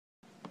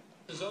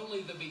is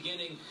only the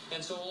beginning,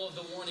 and so all of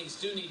the warnings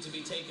do need to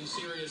be taken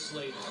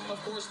seriously.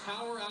 Of course,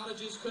 power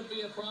outages could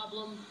be a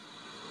problem.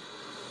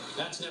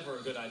 That's never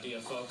a good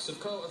idea, folks. Of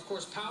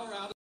course, power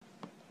outages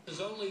is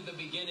only the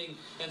beginning,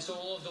 and so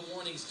all of the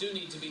warnings do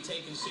need to be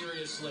taken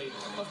seriously.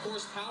 Of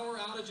course, power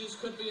outages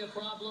could be a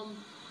problem.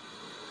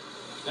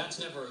 That's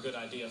never a good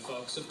idea,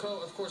 folks. Of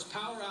course,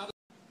 power outages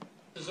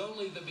is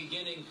only the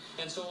beginning,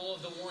 and so all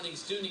of the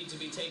warnings do need to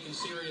be taken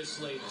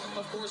seriously.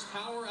 Of course,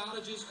 power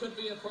outages could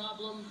be a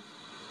problem.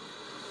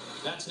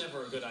 That's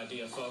never a good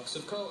idea, folks.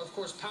 Of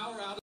course, power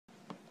outages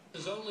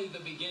is only the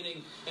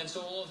beginning, and so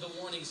all of the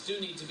warnings do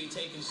need to be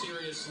taken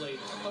seriously.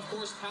 Of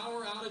course,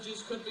 power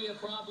outages could be a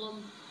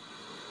problem.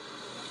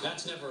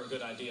 That's never a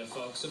good idea,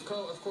 folks. Of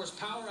course,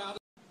 power outages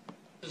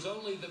is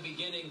only the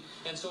beginning,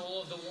 and so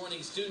all of the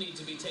warnings do need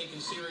to be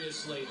taken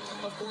seriously.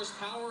 Of course,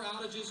 power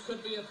outages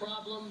could be a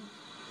problem.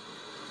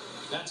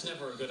 That's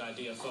never a good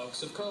idea,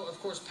 folks. Of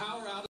course,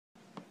 power outages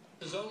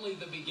is only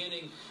the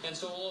beginning, and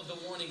so all of the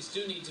warnings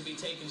do need to be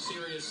taken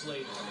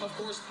seriously. Of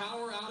course,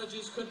 power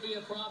outages could be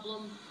a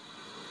problem.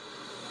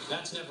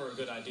 That's never a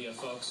good idea,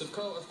 folks. Of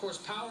course,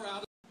 power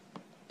outages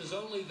is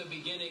only the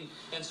beginning,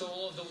 and so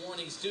all of the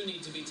warnings do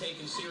need to be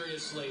taken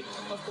seriously.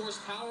 Of course,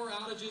 power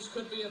outages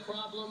could be a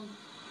problem.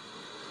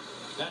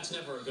 That's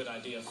never a good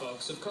idea,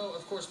 folks. Of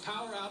course,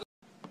 power outages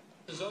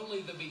is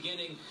only the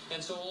beginning,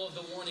 and so all of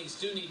the warnings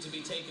do need to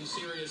be taken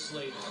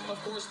seriously. Of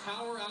course,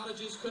 power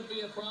outages could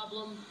be a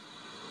problem.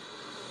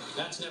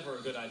 That's never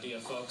a good idea,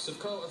 folks. Of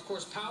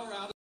course, power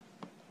outages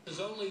is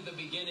only the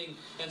beginning,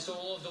 and so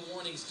all of the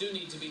warnings do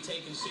need to be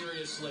taken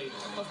seriously.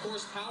 Of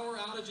course, power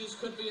outages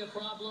could be a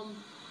problem.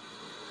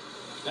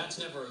 That's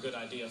never a good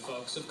idea,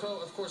 folks. Of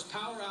course,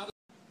 power outages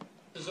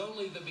is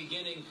only the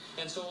beginning,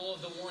 and so all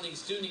of the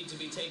warnings do need to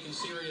be taken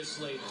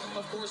seriously.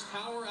 Of course,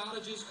 power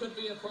outages could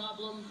be a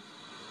problem.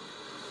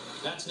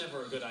 That's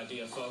never a good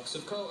idea, folks.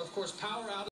 Of course, power outages